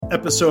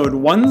Episode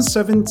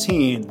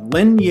 117,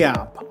 Lynn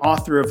Yap,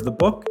 author of the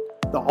book,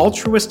 The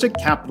Altruistic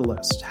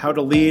Capitalist, How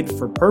to Lead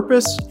for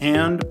Purpose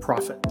and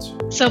Profit.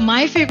 So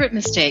my favorite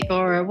mistake,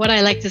 or what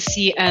I like to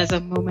see as a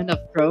moment of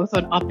growth,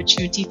 an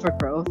opportunity for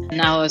growth,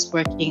 and I was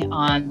working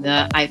on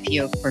the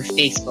IPO for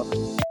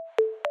Facebook.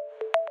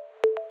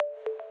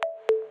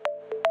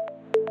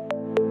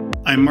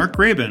 I'm Mark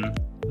Graben.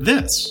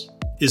 This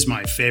is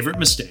My Favorite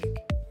Mistake.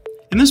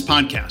 In this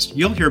podcast,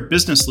 you'll hear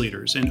business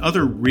leaders and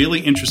other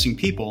really interesting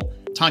people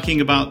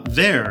talking about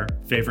their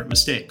favorite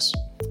mistakes.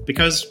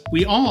 Because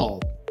we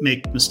all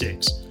make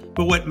mistakes,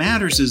 but what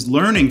matters is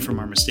learning from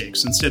our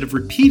mistakes instead of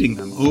repeating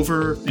them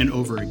over and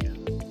over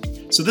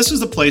again. So this is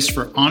the place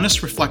for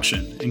honest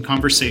reflection and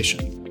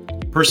conversation,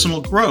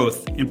 personal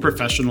growth and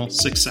professional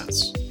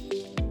success.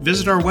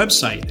 Visit our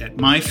website at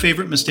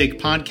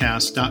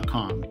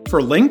myfavoritemistakepodcast.com.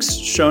 For links,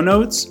 show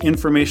notes,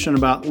 information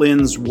about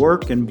Lynn's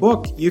work and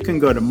book, you can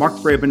go to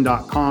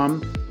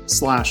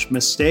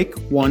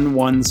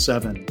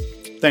markgraben.com/mistake117.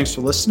 Thanks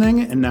for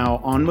listening, and now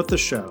on with the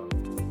show.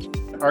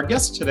 Our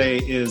guest today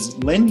is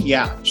Lynn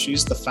Yap.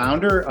 She's the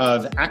founder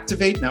of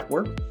Activate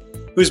Network,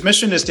 whose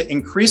mission is to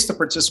increase the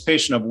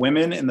participation of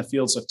women in the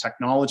fields of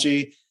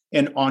technology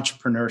and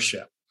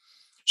entrepreneurship.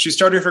 She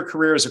started her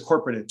career as a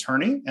corporate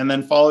attorney and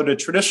then followed a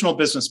traditional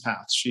business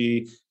path.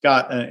 She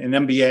got an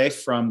MBA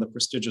from the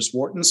prestigious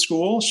Wharton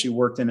School. She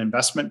worked in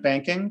investment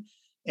banking,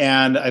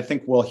 and I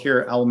think we'll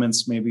hear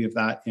elements maybe of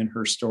that in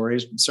her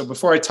stories. So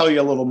before I tell you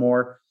a little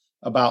more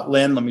about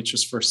Lynn, let me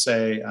just first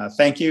say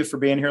thank you for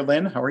being here,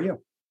 Lynn. How are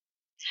you?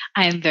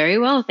 I am very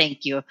well,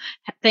 thank you.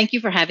 Thank you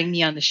for having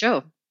me on the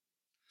show.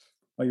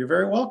 Well, you're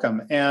very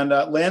welcome. And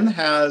Lynn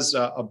has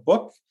a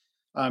book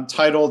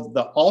titled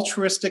The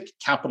Altruistic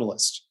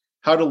Capitalist,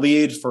 How to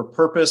Lead for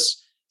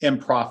Purpose and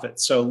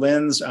Profit. So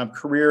Lynn's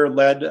career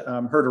led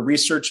her to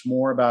research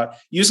more about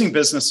using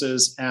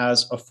businesses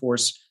as a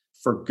force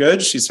for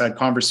good. She's had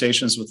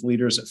conversations with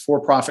leaders at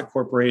for-profit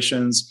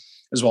corporations,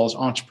 as well as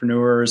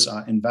entrepreneurs,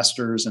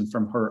 investors, and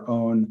from her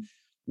own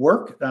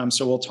work.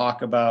 So we'll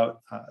talk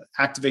about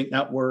Activate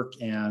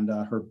Network and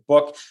her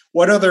book.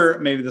 What other,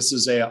 maybe this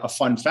is a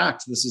fun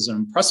fact, this is an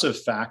impressive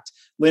fact,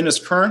 Lynn is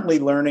currently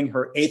learning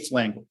her 8th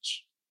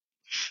language.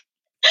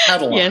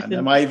 Catalan. Yes,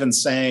 am I even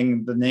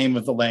saying the name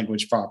of the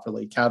language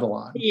properly?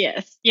 Catalan.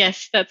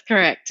 Yes, that's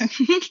correct.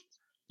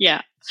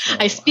 Yeah. So,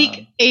 I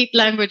speak 8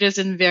 languages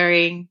in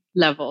varying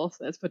levels.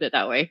 Let's put it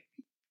that way.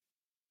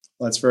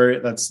 That's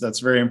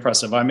very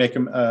impressive. I make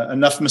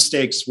enough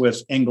mistakes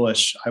with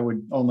English. I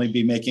would only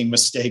be making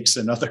mistakes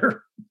in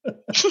other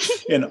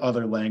in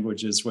other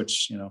languages,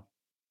 which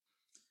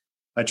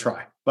I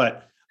try.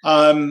 But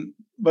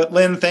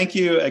Lynn, thank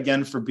you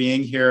again for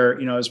being here.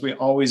 As we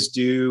always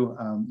do,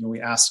 we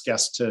ask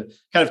guests to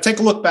kind of take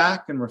a look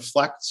back and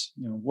reflect.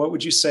 What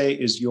would you say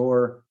is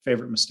your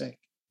favorite mistake?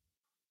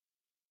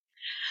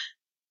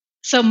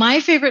 So my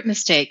favorite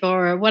mistake,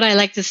 or what I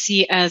like to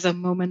see as a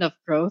moment of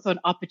growth, an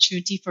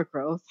opportunity for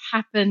growth,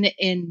 happened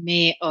in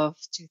May of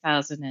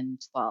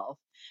 2012.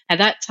 At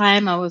that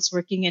time, I was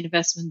working in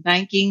investment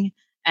banking,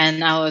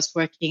 and I was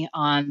working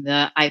on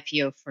the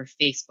IPO for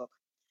Facebook.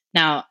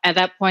 Now, at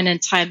that point in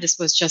time, this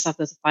was just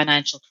after the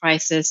financial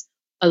crisis.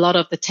 A lot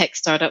of the tech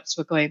startups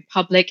were going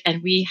public,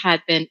 and we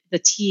had been, the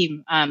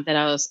team that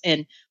I was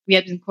in, we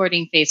had been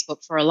courting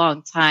Facebook for a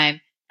long time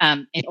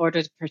in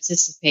order to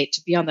participate,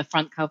 to be on the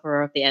front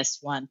cover of the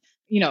S1.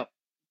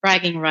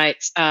 Bragging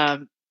rights,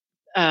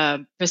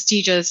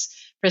 prestigious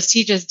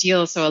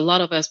deal. So a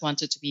lot of us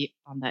wanted to be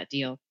on that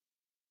deal.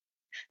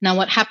 Now,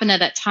 what happened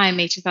at that time,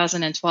 May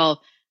 2012,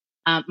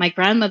 my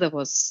grandmother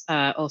was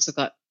also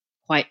got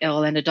quite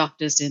ill, and the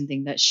doctors didn't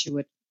think that she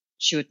would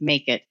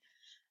make it.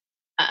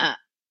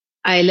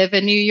 I live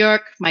in New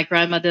York. My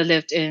grandmother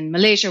lived in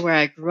Malaysia, where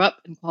I grew up,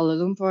 in Kuala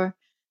Lumpur,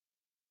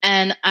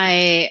 and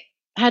I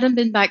hadn't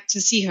been back to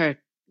see her.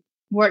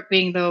 Work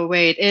being the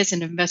way it is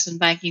in investment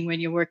banking, when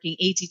you're working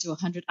 80 to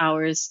 100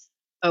 hours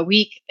a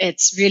week,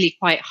 it's really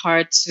quite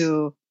hard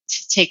to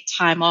take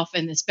time off,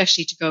 and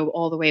especially to go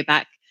all the way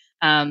back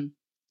to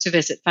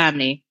visit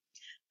family.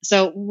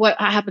 So what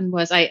happened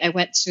was I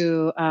went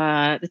to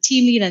the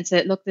team lead and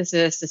said, look, this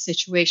is the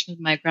situation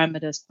with my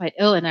grandmother is quite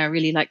ill, and I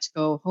really like to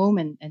go home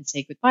and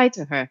say goodbye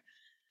to her.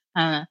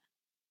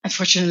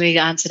 Unfortunately, the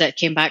answer that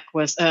came back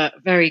was a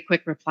very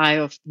quick reply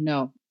of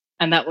no.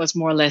 And that was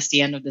more or less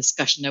the end of the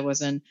discussion. There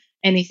wasn't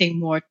anything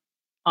more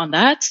on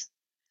that.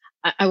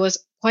 I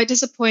was quite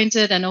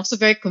disappointed and also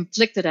very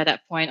conflicted at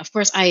that point. Of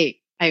course, I'm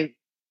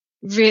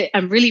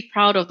really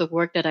proud of the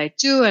work that I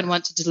do and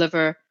want to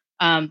deliver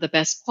the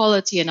best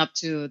quality and up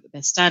to the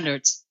best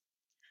standards.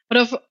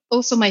 But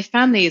also my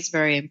family is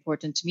very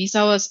important to me.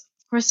 So I was,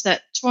 of course,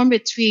 that torn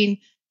between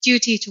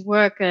duty to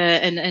work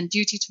and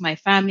duty to my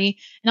family.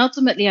 And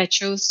ultimately, I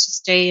chose to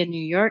stay in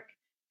New York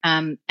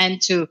and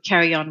to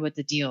carry on with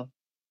the deal.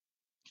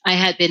 I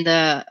had been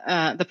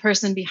the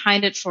person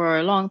behind it for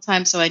a long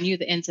time, so I knew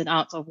the ins and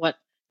outs of what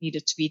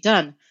needed to be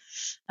done.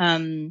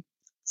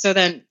 So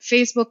then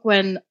Facebook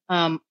went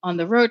on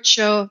the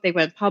roadshow. They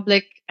went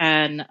public,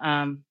 and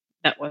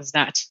that was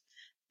that.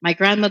 my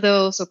grandmother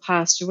also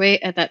passed away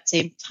at that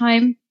same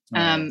time. Oh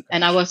And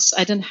gosh.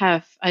 I didn't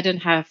have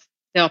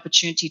the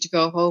opportunity to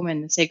go home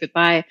and say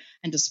goodbye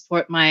and to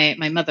support my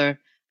mother,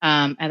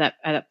 at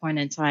that point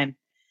in time.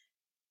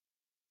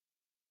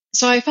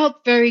 So I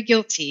felt very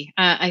guilty.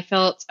 I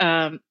felt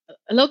a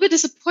little bit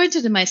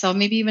disappointed in myself,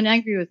 maybe even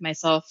angry with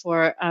myself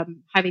for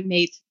having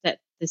made that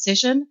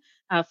decision,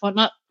 for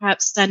not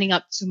perhaps standing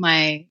up to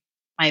my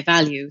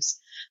values.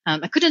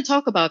 I couldn't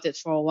talk about it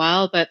for a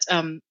while, but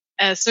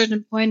at a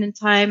certain point in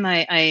time,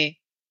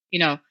 you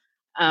know,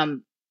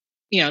 um,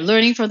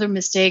 learning from the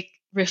mistake,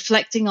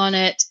 reflecting on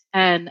it,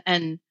 and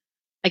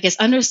I guess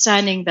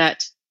understanding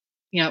that,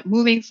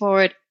 moving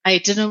forward, I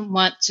didn't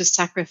want to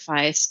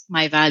sacrifice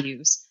my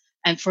values.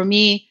 And for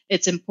me,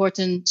 it's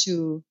important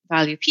to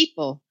value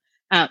people.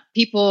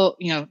 People,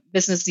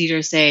 business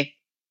leaders say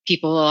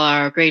people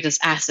are our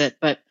greatest asset,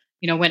 but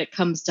when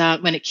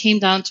it came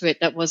down to it,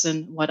 that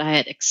wasn't what I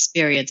had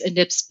experienced in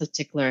this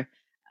particular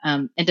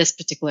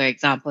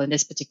example, in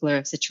this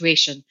particular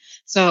situation.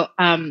 So,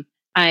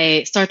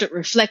 I started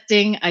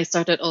reflecting. I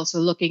started also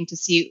looking to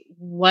see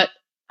what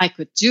I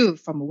could do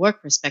from a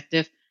work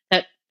perspective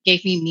that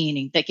gave me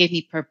meaning, that gave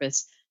me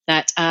purpose,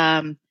 that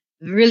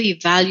really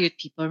valued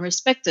people and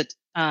respected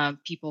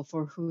people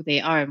for who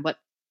they are and what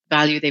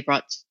value they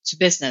brought to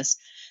business.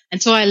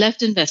 And so I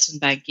left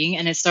investment banking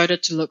and I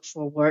started to look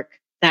for work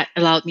that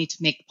allowed me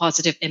to make a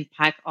positive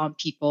impact on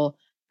people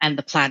and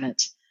the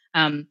planet.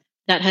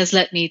 That has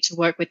led me to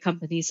work with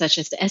companies such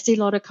as the Estee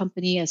Lauder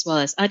Company as well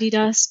as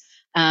Adidas,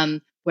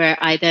 where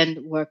I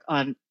then work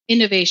on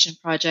innovation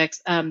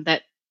projects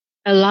that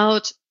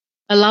allowed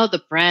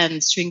the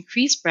brands to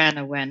increase brand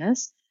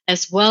awareness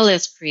as well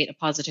as create a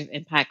positive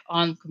impact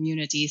on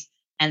communities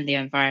and the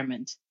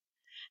environment.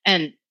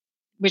 And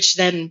which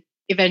then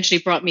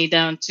eventually brought me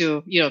down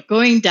to,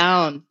 going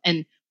down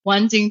and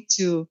wanting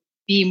to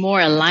be more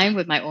aligned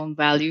with my own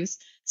values,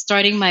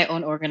 starting my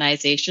own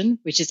organization,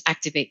 which is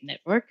Activate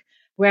Network,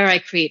 where I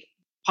create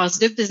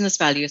positive business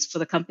values for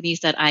the companies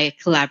that I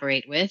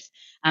collaborate with,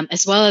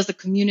 as well as the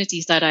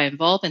communities that are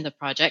involved in the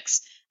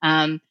projects,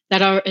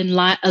 that are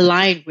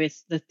aligned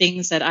with the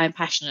things that I'm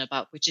passionate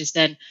about, which is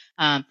then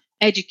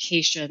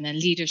education and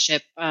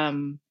leadership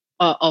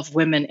of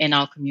women in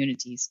our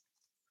communities.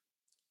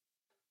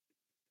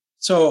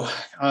 So,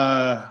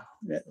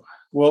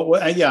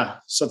 yeah.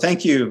 So,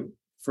 thank you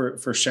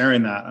for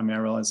sharing that. I mean, I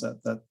realize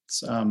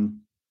that's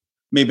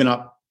maybe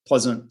not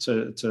pleasant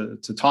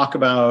to talk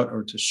about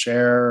or to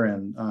share,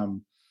 and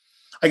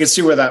I can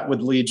see where that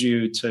would lead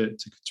you to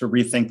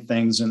rethink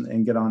things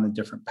and get on a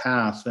different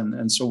path.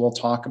 And so we'll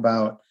talk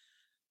about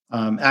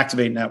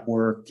Activate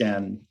Network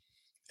and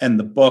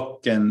the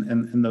book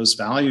and those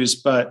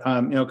values. But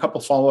a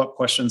couple follow-up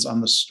questions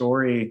on the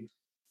story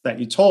that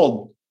you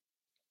told.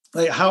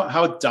 Like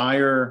how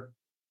dire,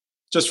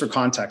 just for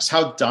context,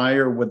 how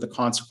dire would the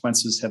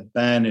consequences have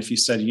been if you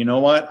said, you know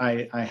what,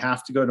 I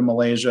have to go to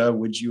Malaysia?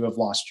 Would you have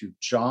lost your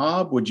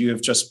job? Would you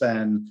have just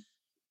been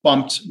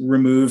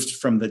removed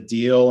from the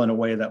deal in a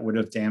way that would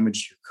have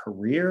damaged your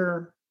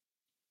career?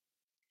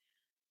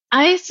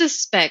 I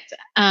suspect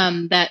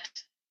that,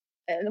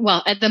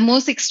 well, at the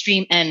most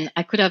extreme end,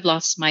 I could have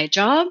lost my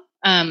job.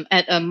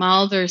 At a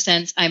milder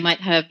sense, I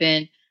might have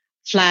been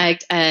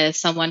flagged as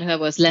someone who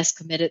was less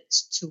committed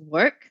to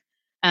work,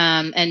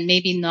 and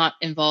maybe not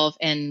involved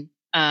in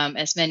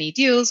as many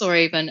deals, or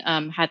even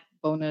had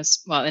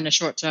bonus. Well, in the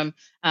short term,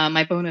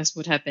 my bonus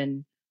would have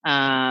been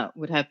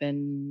would have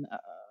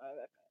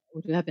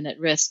been at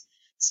risk.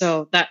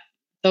 So that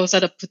those are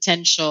the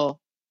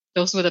potential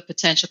those were the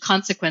potential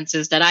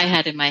consequences that I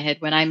had in my head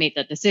when I made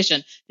that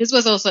decision. This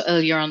was also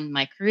earlier on in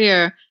my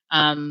career.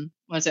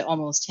 Was it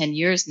almost 10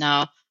 years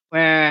now,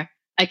 where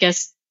I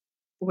guess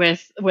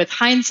with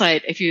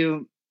hindsight, if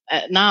you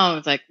now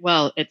it's like,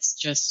 well, it's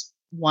just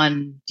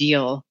one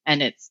deal,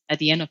 and it's at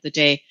the end of the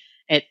day,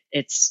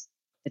 it's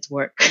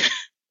work.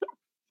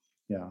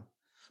 Yeah,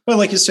 but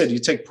like you said, you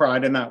take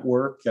pride in that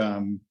work.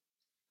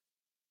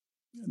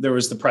 There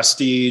was the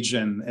prestige,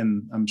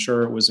 and I'm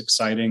sure it was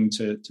exciting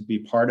to be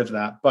part of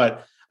that.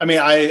 But I mean,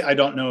 I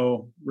don't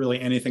know really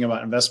anything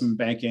about investment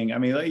banking. I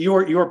mean, you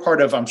were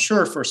part of, I'm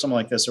sure, for something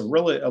like this, a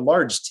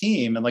large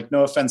team. And like,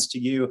 no offense to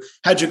you,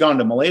 had you gone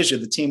to Malaysia,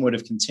 the team would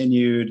have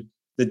continued.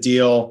 The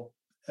deal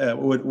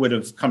would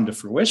have come to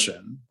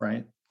fruition,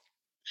 right?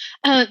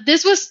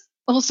 This was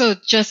also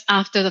just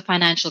after the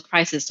financial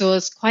crisis, so it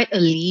was quite a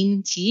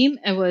lean team.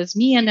 It was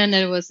me, and then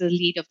there was the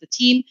lead of the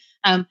team.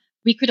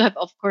 We could have,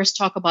 of course,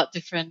 talk about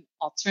different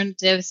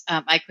alternatives.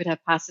 I could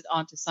have passed it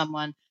on to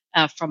someone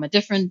from a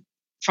different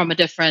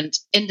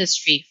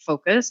industry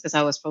focus, because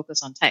I was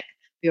focused on tech.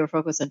 We were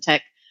focused on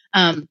tech.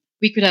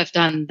 We could have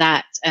done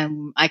that,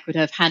 and I could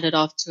have handed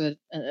off to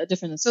a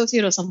different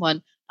associate or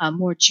someone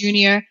more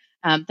junior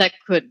that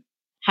could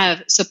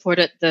have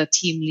supported the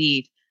team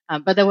lead.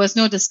 But there was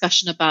no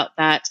discussion about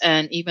that,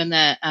 and even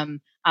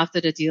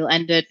after the deal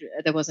ended,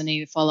 there wasn't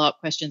any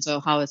follow-up questions. So,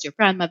 how is your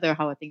grandmother?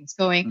 How are things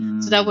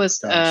going? So that was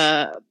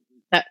that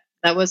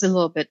was a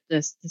little bit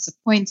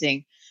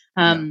disappointing.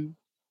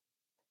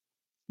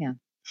 Yeah.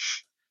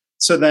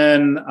 So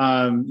then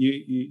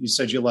you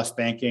said you left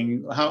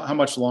banking. How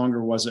much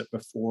longer was it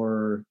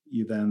before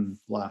you then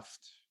left?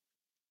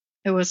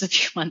 It was a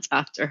few months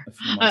after. A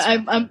few months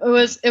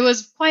after. It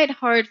was quite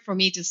hard for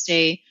me to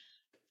stay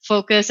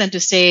focused and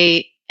to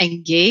stay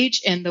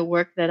engaged in the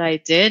work that I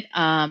did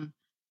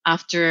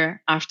after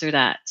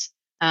that.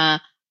 Uh,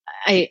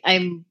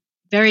 I'm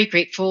very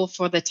grateful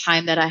for the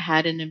time that I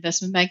had in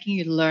investment banking.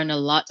 You learn a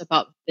lot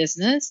about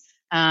business,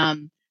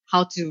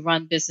 how to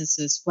run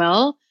businesses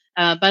well.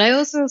 But I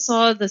also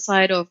saw the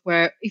side of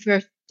where if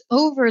you're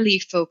overly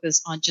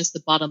focused on just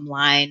the bottom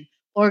line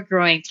or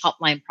growing top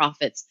line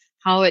profits,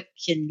 how it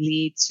can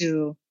lead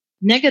to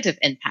negative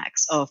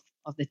impacts of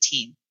the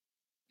team.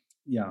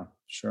 Yeah,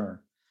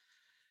 sure.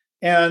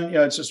 And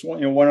it's just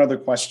one other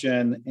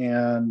question,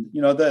 and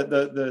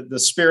the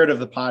spirit of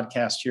the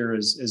podcast here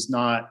is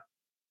not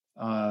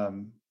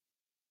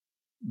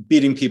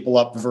beating people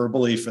up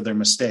verbally for their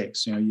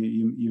mistakes.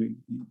 You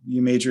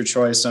made your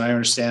choice, and I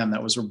understand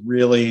that was a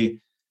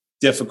really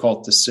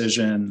difficult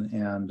decision,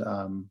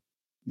 and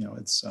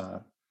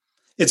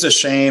it's a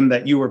shame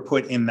that you were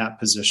put in that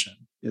position.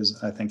 Is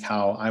I think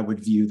how I would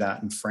view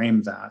that and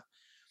frame that.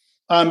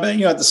 But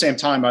at the same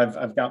time,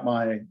 I've got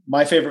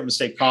my favorite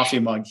mistake coffee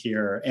mug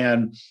here,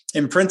 and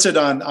imprinted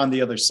on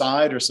the other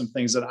side are some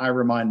things that I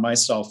remind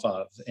myself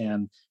of,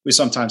 and we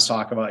sometimes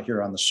talk about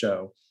here on the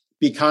show.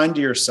 Be kind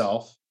to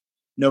yourself.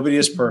 Nobody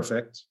is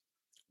perfect.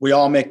 We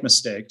all make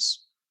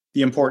mistakes.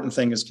 The important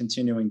thing is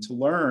continuing to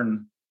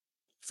learn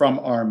from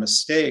our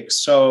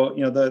mistakes. So,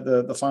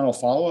 the final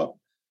follow-up,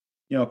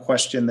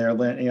 question there,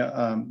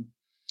 Lynn.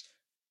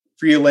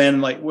 For you, Lynn,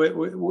 like,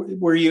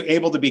 were you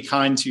able to be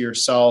kind to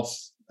yourself?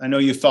 I know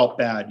you felt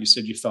bad. You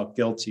said you felt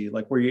guilty.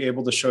 Like, were you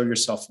able to show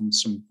yourself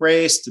some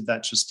grace? Did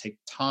that just take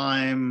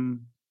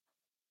time?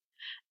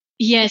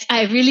 Yes,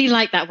 I really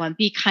like that one.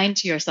 Be kind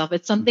to yourself.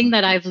 It's something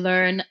that I've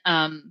learned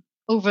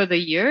over the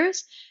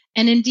years.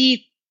 And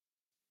indeed,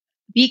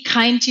 be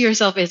kind to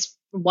yourself is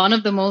one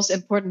of the most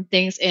important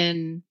things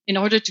in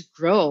order to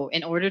grow,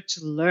 in order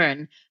to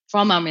learn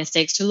from our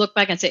mistakes, to look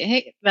back and say,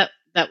 hey,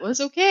 that was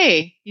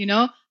okay.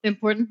 The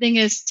important thing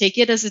is take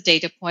it as a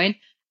data point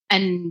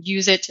and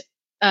use it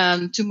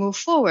to move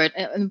forward.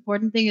 An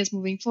important thing is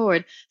moving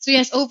forward. So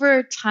yes,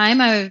 over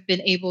time, I've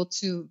been able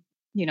to,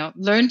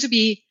 learn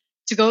to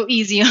go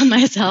easy on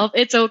myself.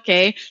 It's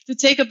okay to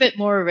take a bit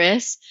more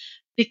risk,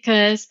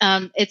 because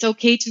it's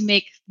okay to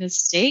make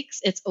mistakes.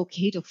 It's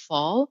okay to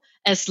fall,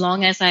 as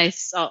long as I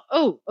saw,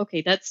 oh,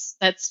 okay, that's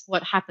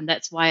what happened.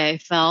 That's why I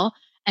fell,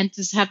 and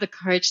to have the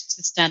courage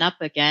to stand up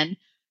again,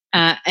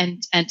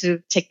 and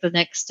to take the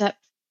next step.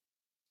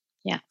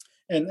 Yeah.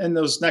 And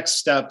those next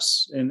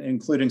steps,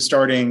 including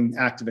starting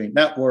Activate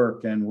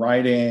Network and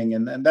writing,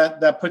 and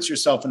that puts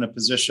yourself in a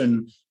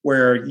position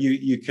where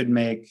you could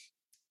make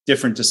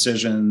different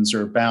decisions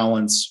or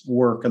balance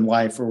work and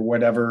life, or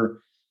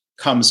whatever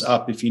comes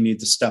up if you need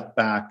to step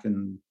back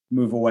and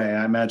move away.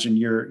 I imagine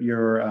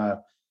you're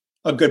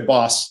a good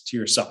boss to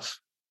yourself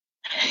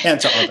and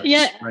to others,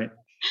 Yeah. right?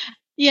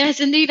 Yes,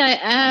 indeed, I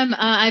am.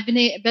 I've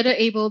been better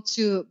able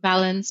to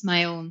balance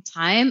my own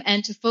time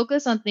and to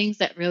focus on things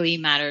that really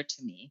matter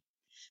to me.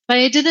 But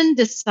I didn't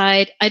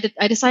decide.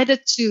 I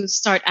decided to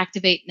start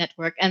Activate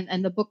Network,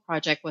 and the book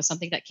project was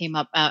something that came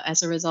up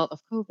as a result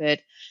of COVID.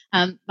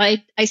 But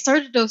I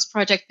started those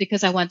projects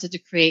because I wanted to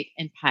create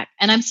impact,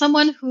 and I'm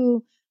someone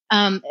who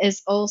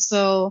is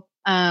also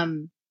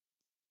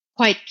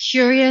quite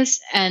curious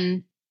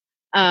and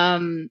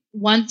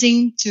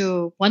wanting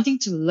to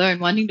learn,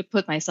 wanting to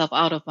put myself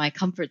out of my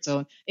comfort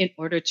zone in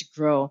order to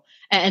grow.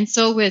 And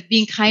so, with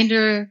being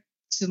kinder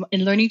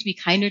in learning to be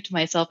kinder to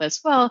myself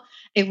as well,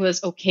 it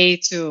was okay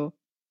to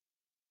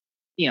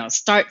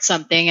start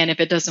something, and if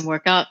it doesn't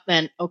work out,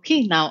 then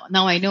okay, now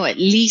I know at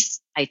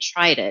least I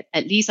tried it.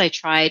 At least I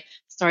tried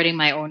starting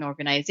my own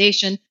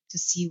organization to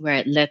see where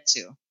it led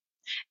to.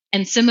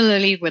 And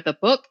similarly with a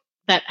book,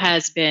 that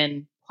has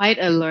been quite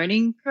a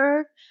learning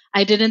curve.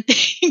 I didn't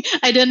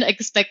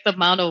expect the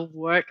amount of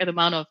work and the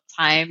amount of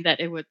time that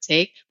it would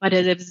take, but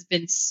it has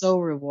been so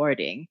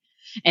rewarding.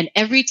 And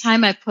every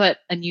time I put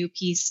a new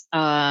piece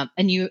of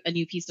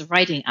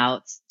writing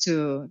out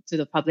to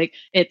the public,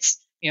 it's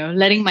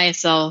letting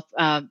myself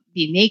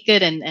be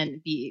naked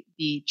and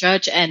be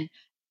judged, and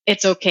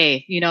it's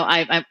okay.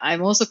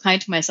 I'm also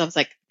kind to myself. It's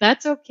like,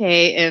 that's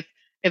okay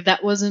if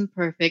that wasn't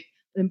perfect.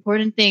 The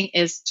important thing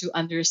is to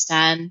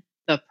understand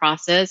the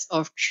process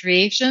of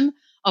creation,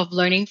 of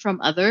learning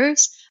from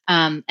others,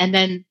 and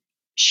then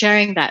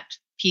sharing that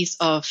piece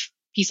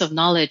of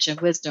knowledge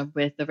and wisdom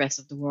with the rest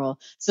of the world.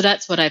 So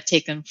that's what I've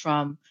taken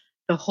from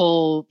the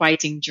whole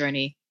writing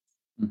journey.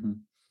 Mm-hmm.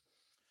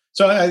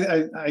 So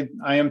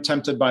I am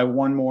tempted by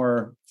one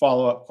more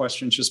follow-up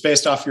question, just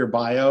based off your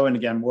bio. And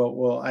again,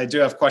 I do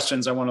have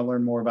questions. I want to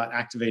learn more about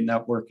Activate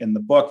Network in the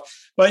book.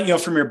 But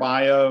from your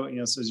bio,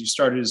 it says you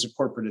started as a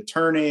corporate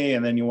attorney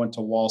and then you went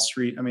to Wall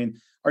Street. I mean,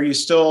 are you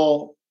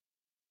still?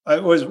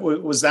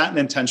 Was that an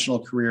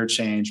intentional career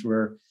change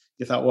where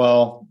you thought,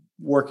 well,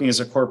 working as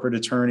a corporate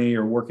attorney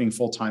or working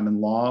full-time in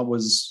law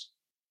was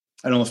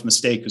I don't know if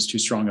mistake is too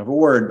strong of a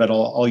word, but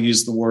I'll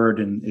use the word.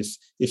 And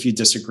if you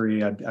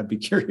disagree, I'd be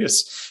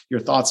curious your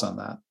thoughts on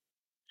that.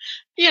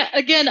 Yeah,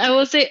 again, I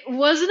will say it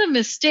wasn't a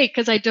mistake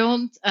because I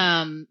don't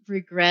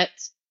regret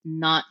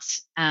not.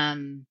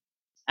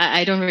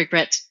 I don't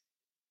regret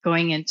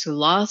going into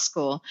law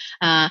school.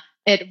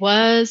 It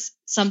was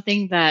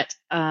something that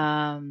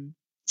I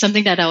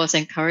was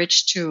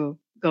encouraged to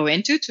go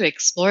into to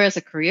explore as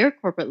a career,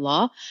 corporate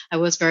law. I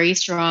was very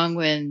strong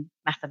in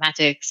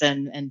mathematics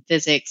and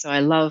physics, so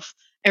I love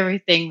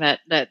everything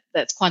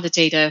that's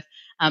quantitative.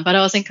 But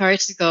I was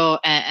encouraged to go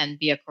and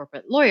be a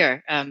corporate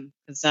lawyer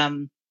because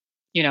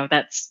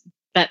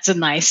that's a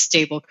nice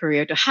stable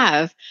career to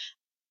have.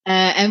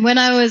 And when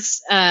I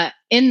was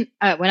when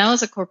I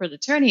was a corporate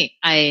attorney,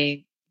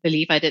 I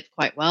believe I did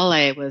quite well.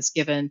 I was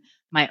given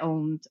my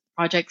own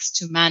projects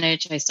to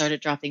manage. I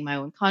started drafting my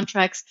own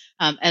contracts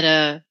at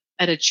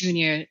a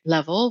junior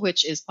level,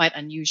 which is quite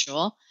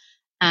unusual.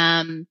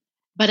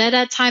 But at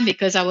that time,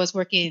 because I was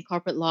working in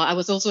corporate law, I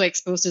was also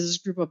exposed to this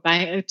group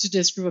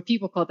of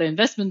people called the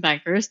investment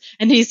bankers,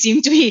 and they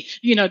seemed to be,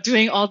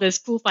 doing all this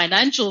cool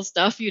financial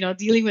stuff,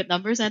 dealing with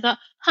numbers. And I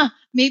thought,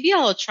 maybe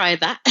I'll try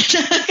that.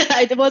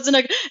 It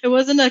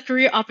wasn't a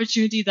career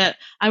opportunity that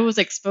I was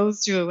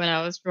exposed to when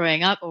I was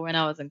growing up or when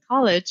I was in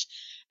college,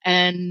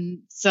 and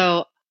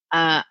so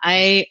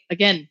I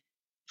again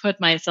put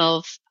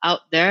myself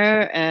out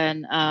there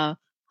and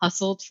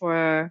hustled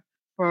for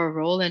a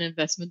role in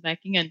investment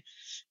banking and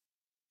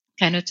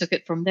kind of took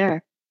it from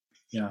there.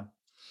 Yeah.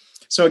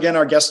 So again,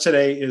 our guest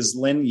today is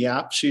Lynn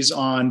Yap. She's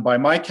on, by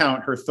my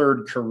count, her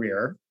third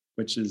career,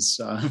 which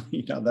is,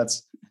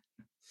 that's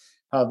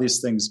how these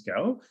things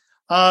go.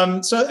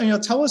 So,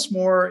 tell us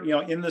more,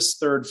 in this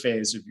third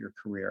phase of your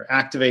career,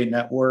 Activate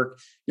Network.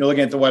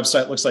 Looking at the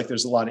website, looks like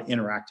there's a lot of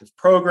interactive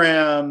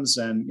programs,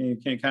 and you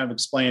can kind of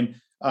explain,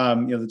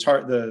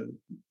 the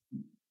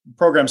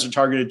programs are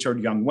targeted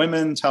toward young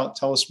women. Tell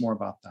us more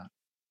about that.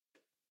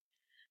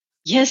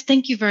 Yes,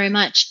 thank you very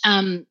much.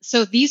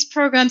 So these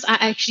programs are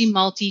actually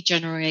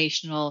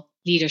multi-generational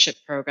leadership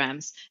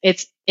programs.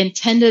 It's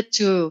intended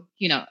to,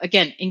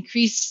 again,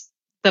 increase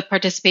the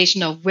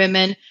participation of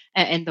women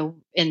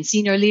in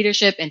senior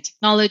leadership, in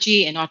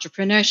technology, in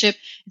entrepreneurship.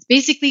 It's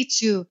basically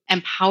to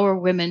empower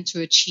women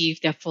to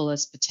achieve their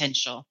fullest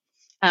potential.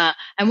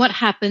 And what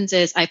happens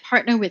is I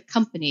partner with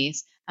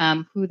companies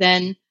who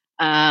then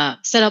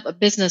set up a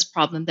business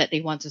problem that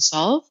they want to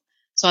solve.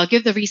 So I'll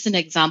give the recent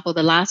example.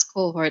 The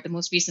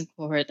most recent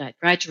cohort that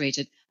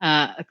graduated,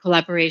 a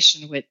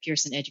collaboration with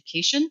Pearson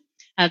Education.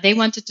 They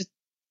wanted to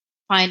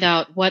find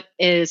out what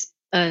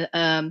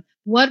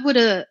would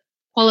a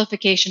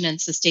qualification in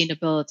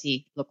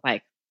sustainability look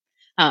like,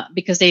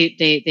 because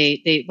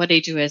they what they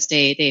do is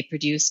they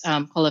produce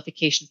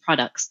qualification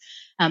products.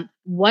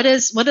 What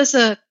does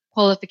a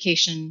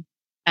qualification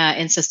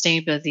in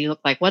sustainability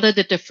look like? What are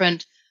the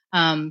different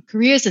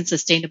careers in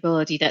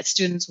sustainability that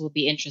students will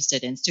be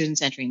interested in?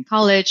 Students entering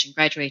college and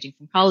graduating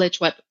from college,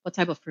 what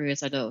type of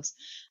careers are those?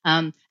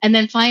 And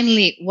then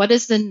finally, what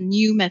is the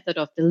new method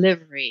of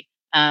delivery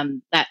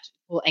that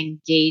will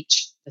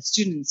engage the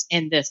students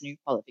in this new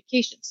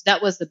qualifications?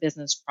 That was the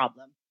business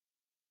problem.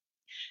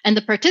 And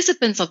the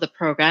participants of the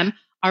program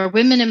are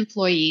women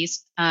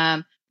employees,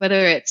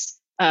 whether it's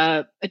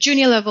a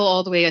junior level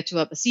all the way to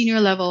up a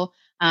senior level,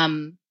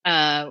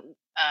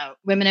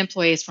 women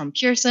employees from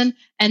Pearson,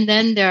 and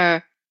then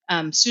there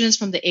are students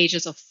from the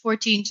ages of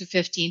 14 to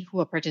 15 who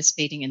are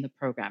participating in the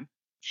program.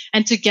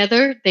 And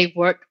together they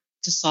work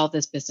to solve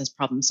this business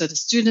problem. So the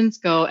students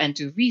go and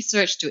do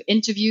research, do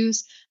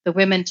interviews. The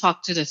women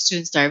talk to the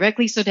students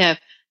directly, so they have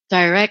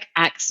direct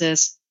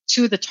access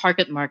to the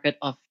target market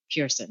of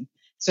Pearson.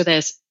 So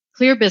there's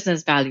clear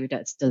business value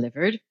that's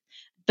delivered.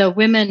 The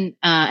women,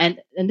 and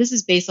this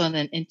is based on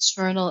an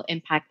internal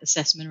impact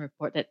assessment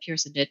report that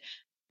Pearson did.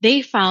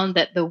 They found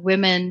that the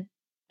women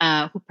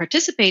who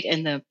participate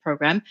in the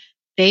program,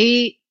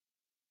 they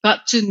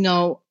got to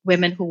know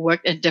women who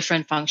worked in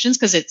different functions,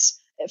 because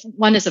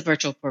one is a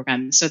virtual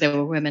program. So there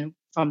were women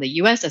from the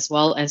US as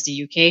well as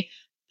the UK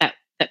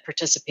that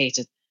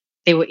participated.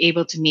 They were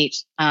able to meet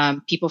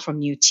people from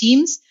new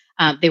teams.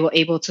 They were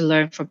able to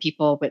learn from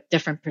people with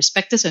different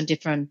perspectives and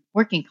different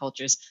working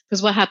cultures.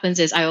 Because what happens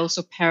is I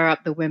also pair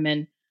up the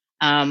women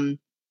I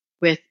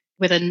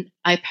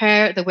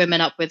pair the women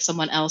up with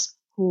someone else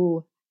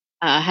who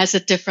has a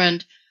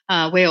different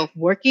way of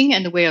working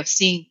and the way of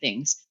seeing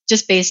things,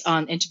 just based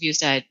on interviews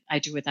that I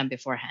do with them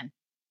beforehand.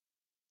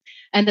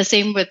 And the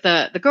same with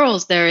the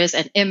girls. There's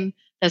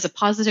a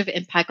positive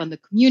impact on the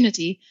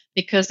community,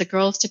 because the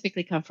girls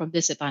typically come from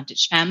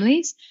disadvantaged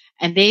families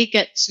and they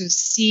get to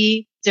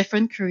see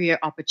different career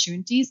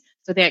opportunities.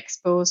 So they're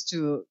exposed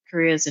to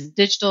careers in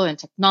digital and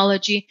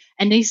technology,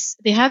 and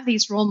they have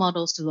these role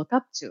models to look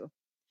up to.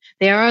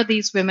 There are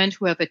these women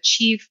who have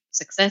achieved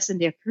success in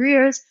their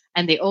careers,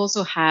 and they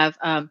also have,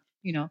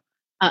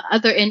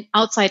 other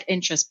outside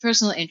interests,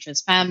 personal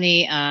interests,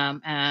 family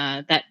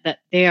that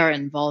they are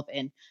involved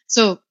in.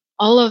 So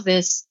all of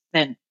this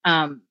then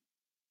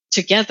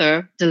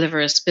together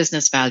delivers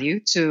business value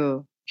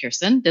to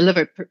Pearson,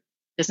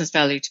 business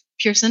value to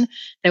Pearson,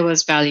 there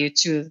was value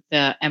to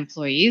the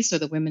employees. So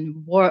the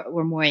women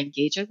were more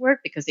engaged at work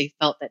because they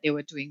felt that they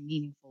were doing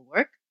meaningful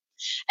work.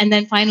 And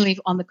then finally,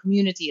 on the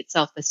community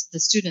itself, the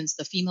students,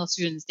 the female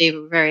students, they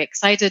were very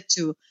excited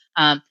to,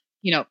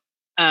 you know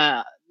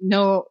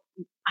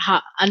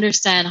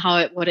understand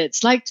what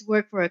it's like to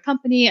work for a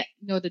company,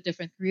 know the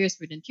different careers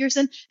within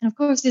Pearson. And of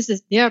course, this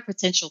is their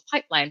potential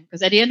pipeline,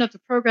 because at the end of the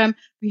program,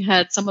 we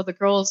had some of the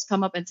girls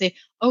come up and say,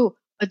 oh,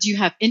 do you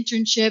have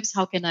internships?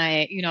 How can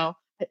I,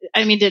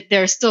 I mean,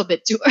 they're still a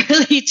bit too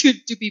early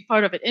to be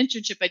part of an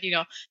internship, but,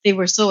 they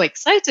were so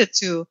excited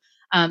to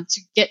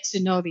get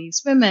to know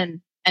these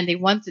women, and they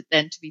wanted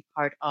them to be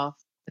part of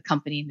the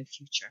company in the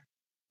future.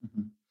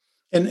 Mm-hmm.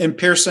 And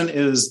Pearson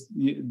is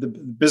the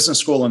business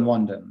school in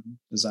London.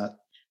 Is that?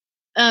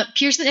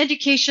 Pearson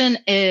Education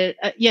is,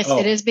 yes,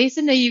 It is based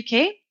in the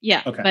UK.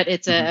 Yeah. Okay. But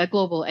it's a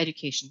global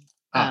education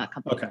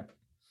company. Okay.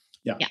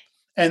 Yeah.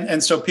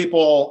 And so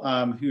people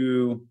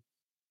who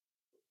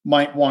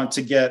might want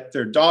to get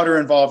their daughter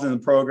involved in the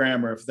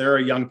program, or if they're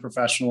a young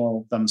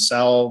professional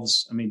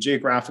themselves, I mean,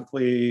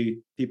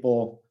 geographically,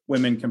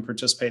 women can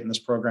participate in this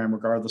program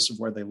regardless of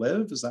where they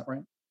live. Is that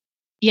right?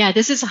 Yeah,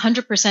 this is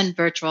 100%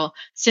 virtual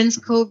since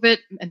COVID,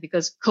 and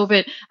because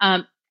COVID,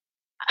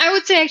 I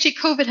would say actually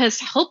COVID has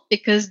helped,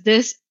 because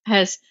this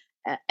has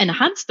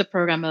enhanced the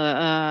program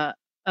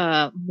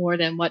more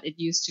than what it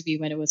used to be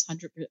when it was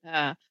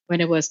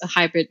when it was a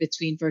hybrid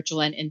between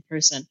virtual and in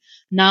person.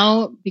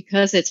 Now,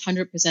 because it's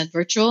 100%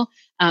 virtual,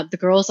 the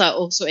girls are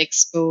also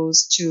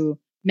exposed to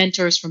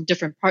mentors from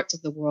different parts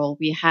of the world.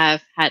 We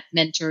have had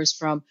mentors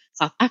from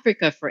South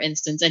Africa, for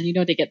instance, and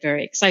they get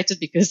very excited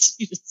because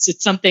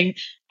it's something,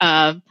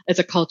 it's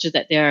a culture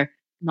that they're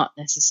not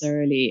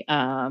necessarily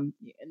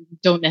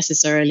don't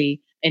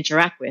necessarily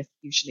interact with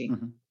usually.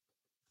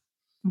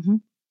 Mm-hmm. Mm-hmm.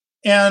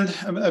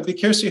 And I'd be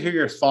curious to hear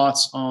your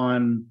thoughts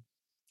on,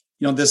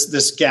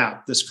 this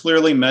gap, this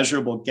clearly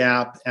measurable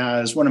gap,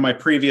 as one of my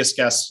previous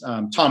guests,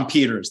 Tom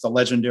Peters, the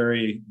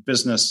legendary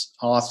business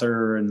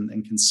author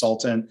and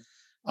consultant.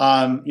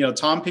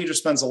 Tom Peters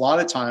spends a lot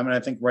of time, and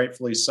I think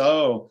rightfully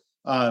so,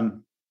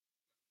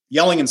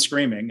 yelling and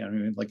screaming, I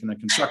mean, like in a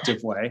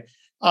constructive way,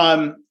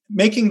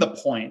 making the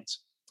point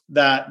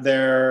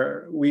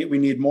that we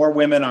need more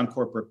women on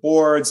corporate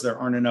boards. There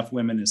aren't enough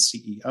women as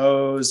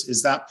CEOs.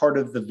 Is that part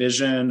of the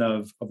vision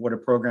of what a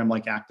program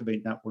like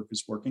Activate Network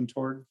is working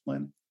toward,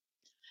 Lynn?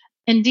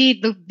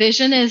 Indeed, the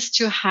vision is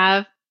to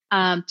have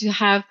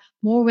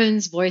more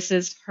women's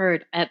voices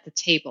heard at the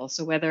table.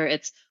 So whether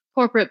it's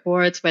corporate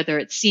boards, whether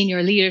it's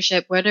senior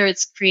leadership, whether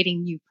it's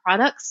creating new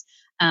products,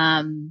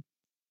 I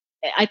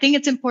think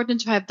it's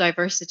important to have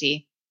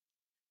diversity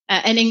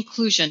and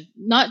inclusion.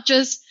 Not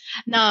just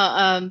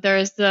now.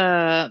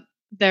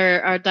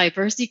 There are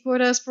diversity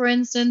quotas, for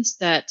instance,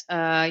 that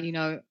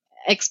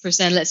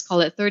X%, let's call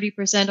it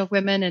 30% of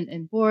women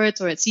in boards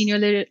or at senior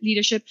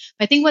leadership.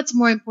 I think what's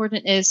more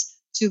important is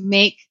to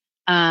make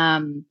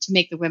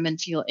the women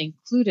feel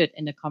included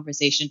in the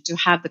conversation, to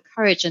have the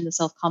courage and the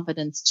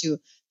self-confidence to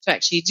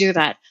actually do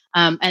that.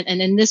 And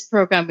in this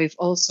program, we've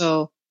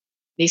also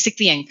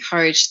basically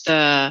encouraged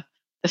the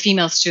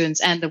female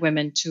students and the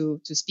women to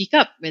speak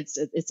up. It's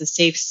a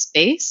safe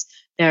space.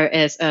 There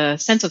is a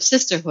sense of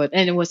sisterhood,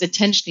 and it was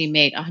intentionally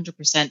made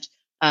 100%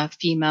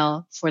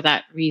 female for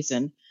that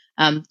reason,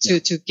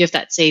 to give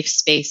that safe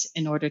space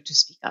in order to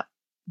speak up.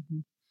 Mm-hmm.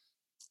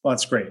 Well,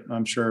 that's great.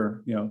 I'm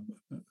sure,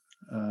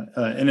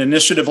 an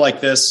initiative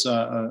like this,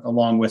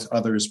 along with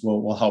others,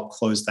 will help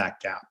close that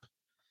gap.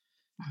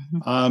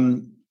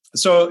 Mm-hmm.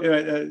 So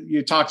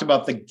you talked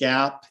about the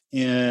gap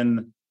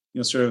in,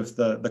 sort of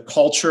the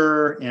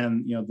culture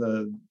and,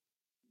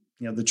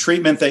 the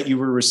treatment that you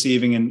were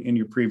receiving in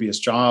your previous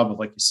job,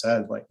 like you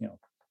said,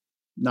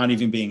 not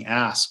even being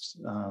asked,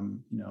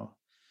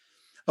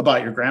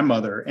 about your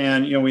grandmother.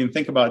 And, when you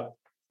think about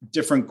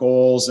different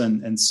goals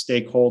and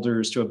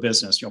stakeholders to a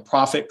business,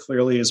 profit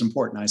clearly is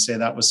important. I say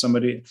that with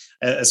somebody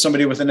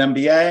with an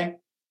MBA.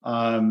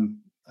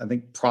 I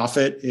think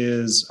profit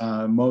is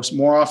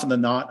more often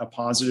than not a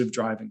positive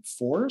driving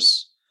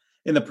force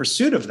in the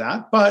pursuit of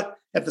that. But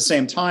at the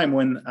same time,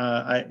 when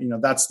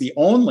that's the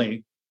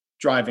only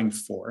driving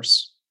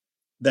force,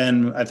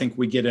 then I think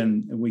we get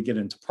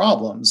into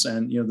problems.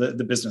 And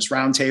the Business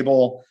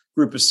Roundtable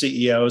group of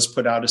CEOs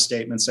put out a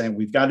statement saying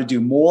we've got to do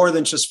more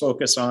than just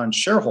focus on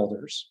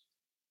shareholders.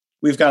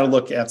 We've got to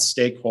look at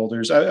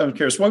stakeholders. I'm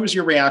curious, what was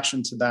your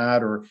reaction to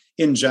that, or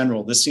in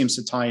general? This seems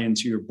to tie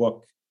into your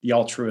book, The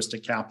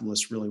Altruistic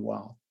Capitalist, really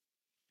well.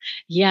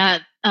 Yeah,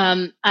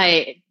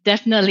 I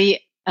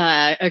definitely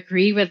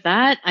agree with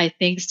that. I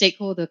think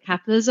stakeholder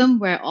capitalism,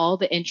 where all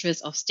the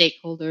interests of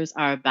stakeholders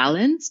are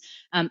balanced,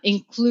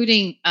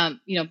 including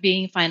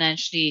being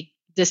financially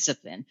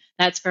disciplined.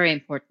 That's very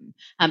important.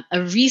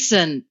 A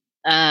recent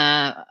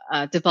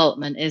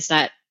development is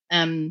that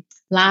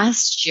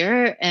last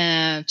year,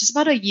 just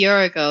about a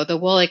year ago, the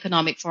World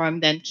Economic Forum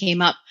then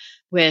came up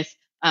with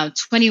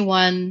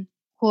 21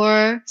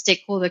 core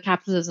stakeholder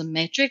capitalism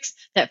metrics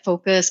that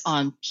focus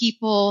on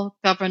people,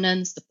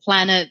 governance, the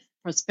planet,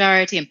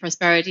 prosperity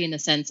in the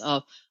sense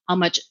of how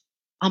much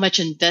how much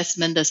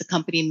investment does a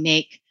company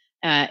make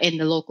in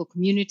the local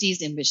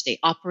communities in which they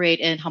operate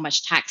in, how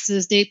much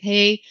taxes they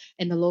pay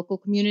in the local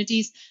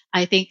communities.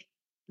 I think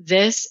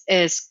this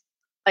is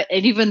an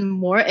even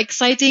more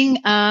exciting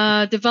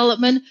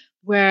development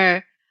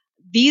where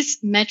these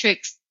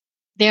metrics,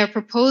 they're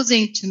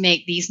proposing to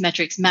make these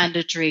metrics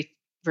mandatory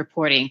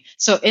reporting.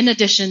 So in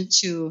addition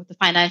to the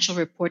financial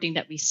reporting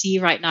that we see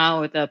right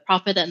now with the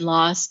profit and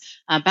loss,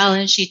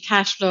 balance sheet,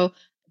 cash flow,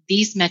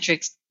 these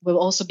metrics will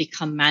also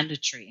become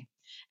mandatory.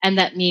 And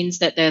that means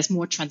that there's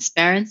more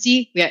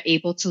transparency. We are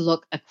able to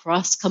look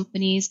across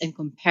companies and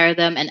compare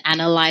them and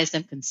analyze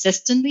them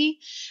consistently.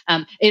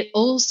 It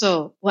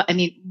also,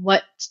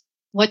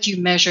 what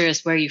you measure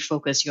is where you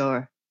focus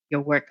your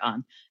work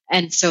on.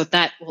 And so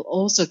that will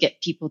also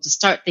get people to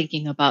start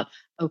thinking about,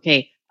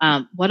 okay,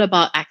 what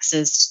about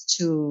access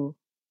to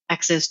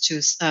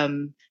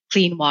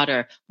clean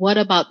water? What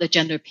about the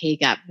gender pay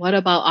gap? What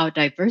about our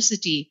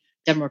diversity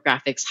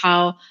demographics?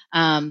 How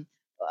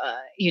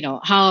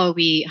how are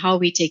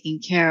we taking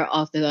care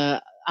of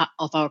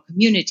our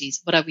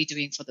communities? What are we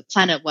doing for the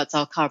planet? What's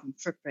our carbon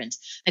footprint?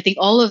 I think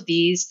all of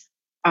these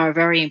are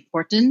very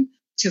important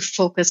to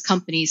focus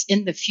companies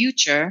in the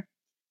future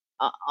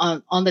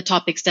on the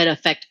topics that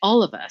affect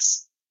all of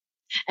us.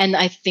 And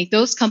I think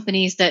those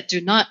companies that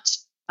do not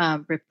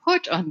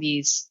report on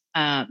these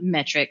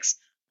metrics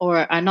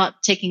or are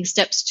not taking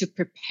steps to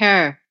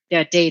prepare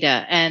their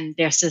data and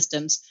their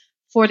systems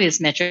for these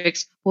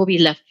metrics will be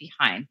left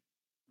behind.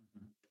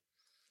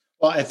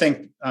 Well, I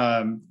think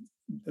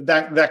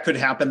that could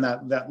happen.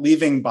 That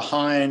leaving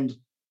behind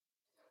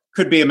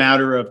could be a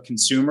matter of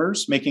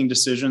consumers making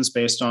decisions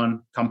based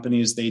on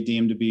companies they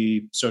deem to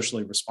be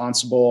socially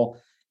responsible,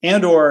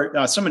 and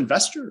or some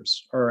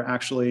investors are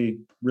actually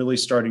really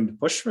starting to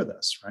push for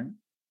this, right?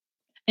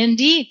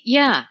 Indeed,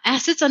 yeah.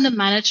 Assets under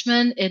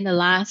management in the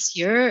last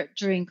year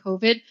during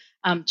COVID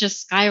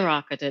just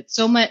skyrocketed.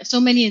 So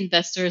many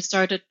investors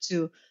started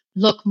to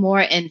look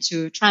more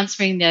into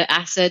transferring their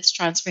assets,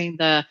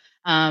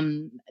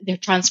 they're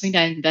transferring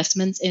their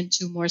investments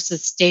into more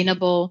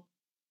sustainable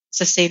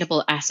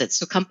assets.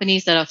 So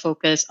companies that are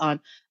focused on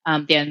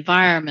the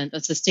environment,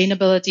 and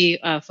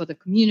sustainability for the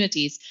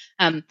communities.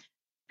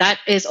 That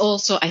is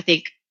also, I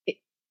think,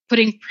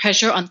 putting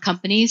pressure on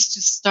companies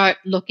to start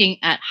looking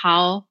at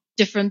how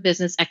different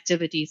business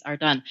activities are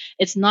done.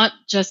 It's not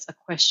just a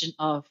question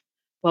of,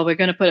 well, we're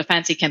going to put a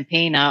fancy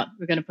campaign out,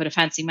 we're going to put a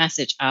fancy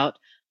message out,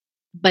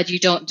 but you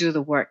don't do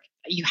the work.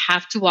 You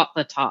have to walk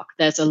the talk.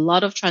 There's a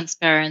lot of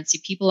transparency.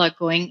 People are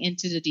going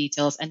into the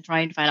details and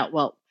trying to find out,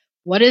 well,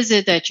 what is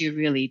it that you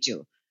really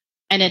do?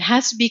 And it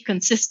has to be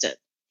consistent.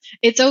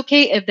 It's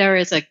okay if there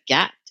is a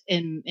gap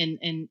in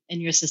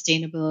your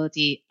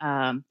sustainability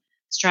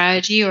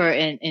strategy or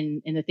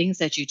in the things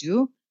that you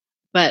do,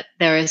 but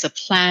there is a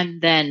plan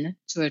then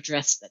to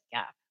address that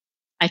gap.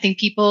 I think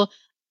people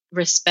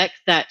respect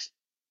that,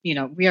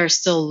 we are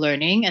still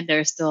learning and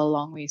there's still a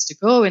long ways to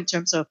go in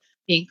terms of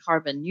being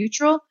carbon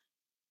neutral.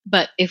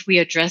 But if we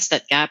address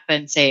that gap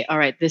and say, all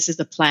right, this is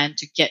the plan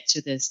to get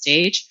to this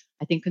stage,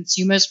 I think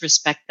consumers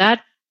respect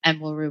that and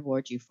will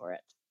reward you for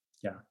it.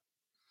 Yeah.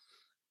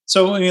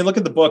 So when you look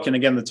at the book, and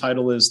again, the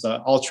title is The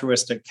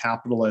Altruistic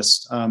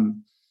Capitalist.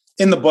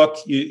 In the book,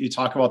 you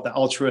talk about the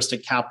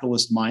altruistic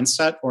capitalist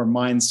mindset or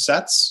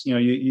mindsets.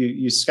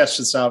 You sketch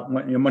this out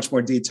in much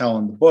more detail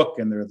in the book,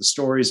 and there are the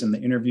stories and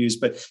the interviews.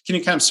 But can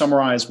you kind of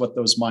summarize what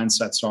those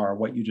mindsets are,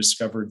 what you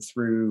discovered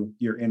through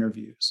your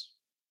interviews?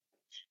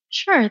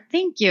 Sure,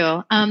 thank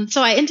you.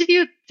 So I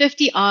interviewed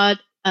 50 odd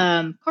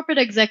corporate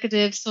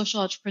executives,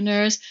 social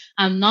entrepreneurs,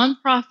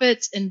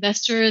 nonprofits,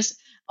 investors,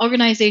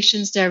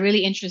 organizations that are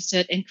really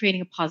interested in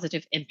creating a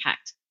positive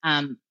impact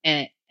in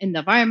the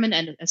environment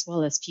and as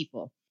well as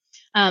people.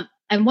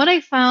 And what I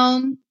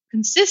found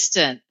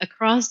consistent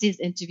across these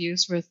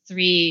interviews were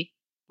three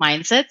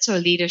mindsets or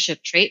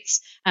leadership traits,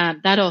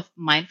 that of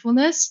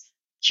mindfulness,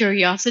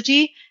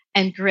 curiosity,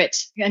 and grit.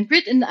 And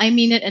grit, I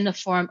mean it in the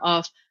form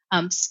of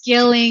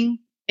scaling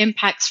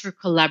impacts through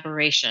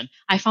collaboration.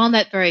 I found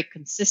that very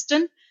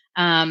consistent.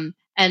 And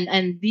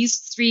these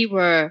three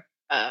were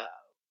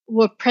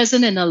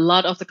present in a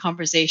lot of the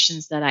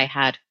conversations that I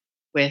had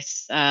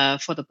with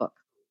for the book.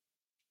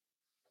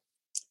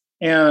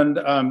 And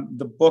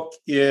the book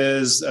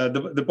is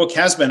the book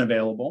has been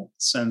available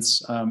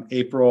since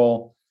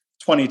April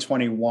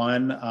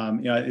 2021.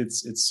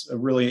 It's a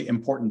really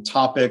important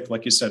topic,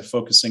 like you said,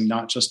 focusing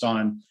not just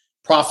on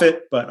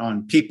profit but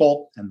on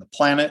people and the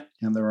planet.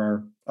 And there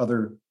are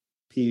other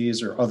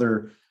P's or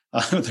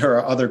there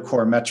are other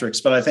core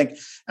metrics. But I think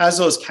as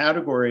those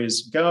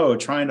categories go,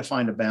 trying to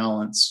find a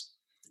balance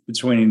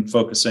between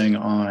focusing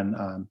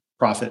on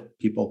profit,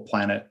 people,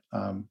 planet,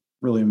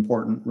 really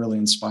important, really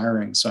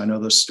inspiring. So I know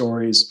those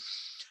stories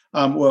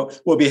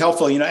will be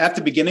helpful. At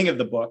the beginning of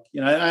the book,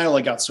 I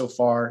only got so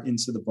far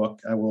into the book,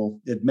 I will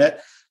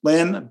admit,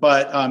 Lynn,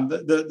 but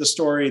the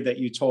story that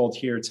you told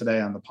here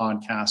today on the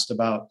podcast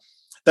about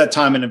that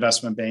time in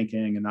investment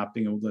banking and not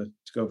being able to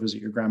go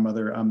visit your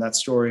grandmother, that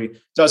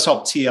story does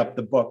help tee up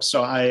the book.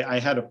 So I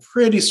had a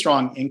pretty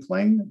strong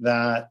inkling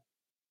that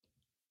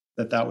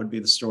that would be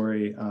the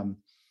story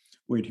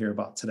we'd hear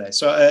about today.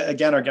 So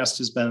again, our guest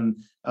has been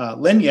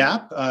Lynn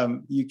Yap.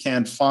 You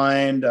can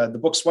find the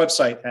book's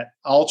website at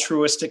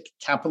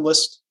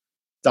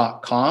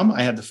altruisticcapitalist.com.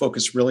 I had to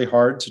focus really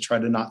hard to try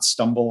to not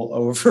stumble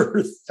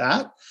over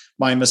that.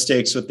 My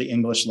mistakes with the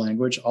English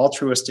language,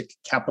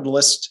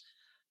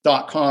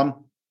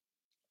 altruisticcapitalist.com.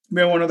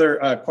 Maybe one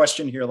other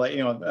question here,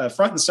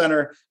 front and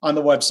center on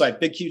the website,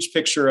 big, huge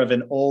picture of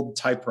an old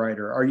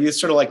typewriter. Are you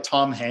sort of like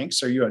Tom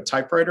Hanks? Are you a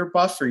typewriter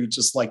buff, or you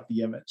just like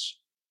the image?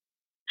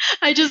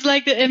 I just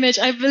like the image.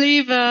 I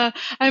believe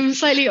I'm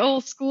slightly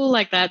old school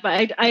like that,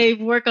 but I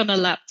work on a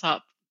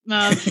laptop.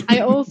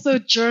 I also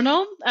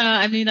journal.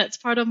 That's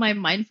part of my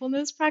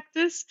mindfulness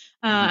practice.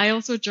 I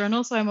also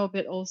journal, so I'm a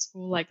bit old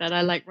school like that.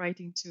 I like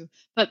writing too.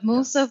 But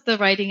most of the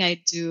writing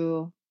I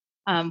do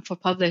for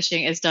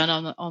publishing is done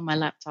on my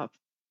laptop.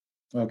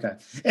 Okay.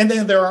 And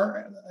then there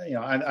are,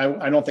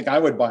 I don't think I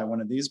would buy one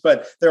of these,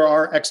 but there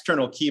are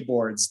external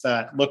keyboards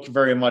that look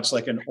very much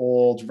like an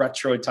old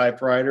retro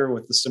typewriter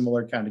with a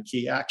similar kind of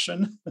key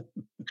action.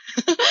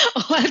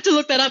 Oh, I have to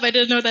look that up. I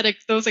didn't know that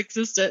those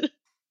existed.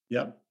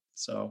 Yep.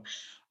 So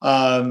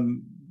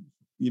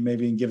you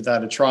maybe can give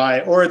that a try,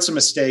 or it's a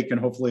mistake and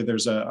hopefully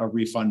there's a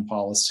refund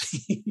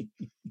policy.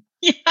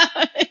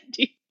 Yeah,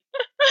 indeed.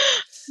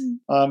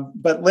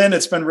 But Lynn,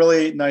 it's been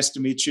really nice to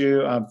meet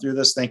you through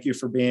this. Thank you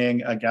for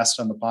being a guest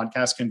on the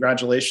podcast.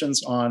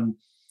 Congratulations on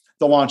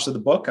the launch of the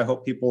book. I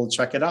hope people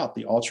check it out,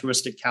 The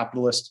Altruistic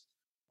Capitalist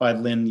by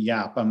Lynn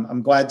Yap.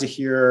 I'm glad to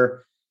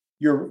hear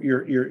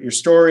your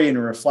story and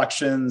your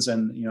reflections.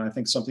 And, I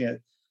think something that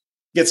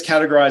gets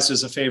categorized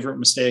as a favorite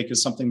mistake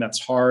is something that's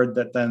hard,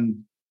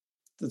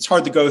 it's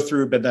hard to go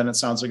through, but then it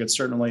sounds like it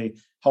certainly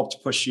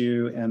helped push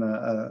you in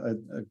a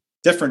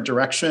different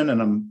direction,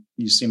 and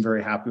you seem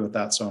very happy with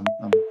that. So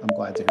I'm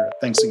glad to hear it.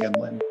 Thanks again,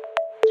 Lynn.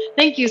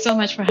 Thank you so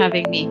much for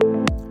having me.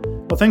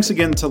 Well, thanks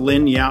again to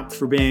Lynn Yap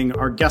for being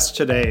our guest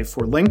today.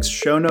 For links,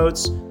 show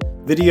notes,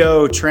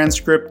 video,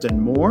 transcript,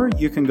 and more,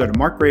 you can go to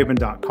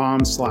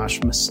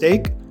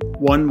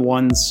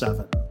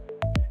markgraven.com/mistake117.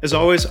 As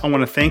always, I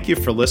want to thank you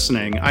for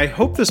listening. I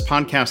hope this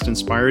podcast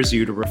inspires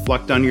you to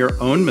reflect on your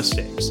own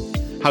mistakes,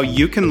 how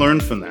you can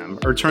learn from them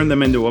or turn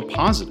them into a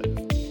positive.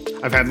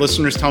 I've had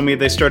listeners tell me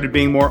they started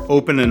being more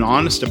open and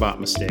honest about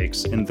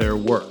mistakes in their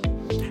work.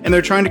 And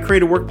they're trying to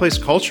create a workplace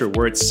culture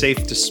where it's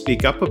safe to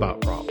speak up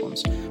about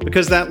problems,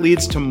 because that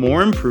leads to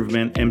more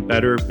improvement and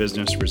better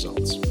business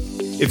results.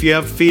 If you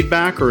have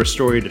feedback or a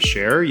story to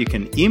share, you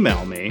can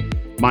email me,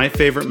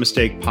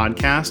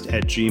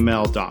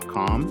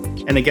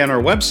 myfavoritemistakepodcast@gmail.com. And again,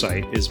 our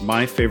website is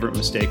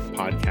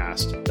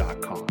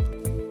myfavoritemistakepodcast.com.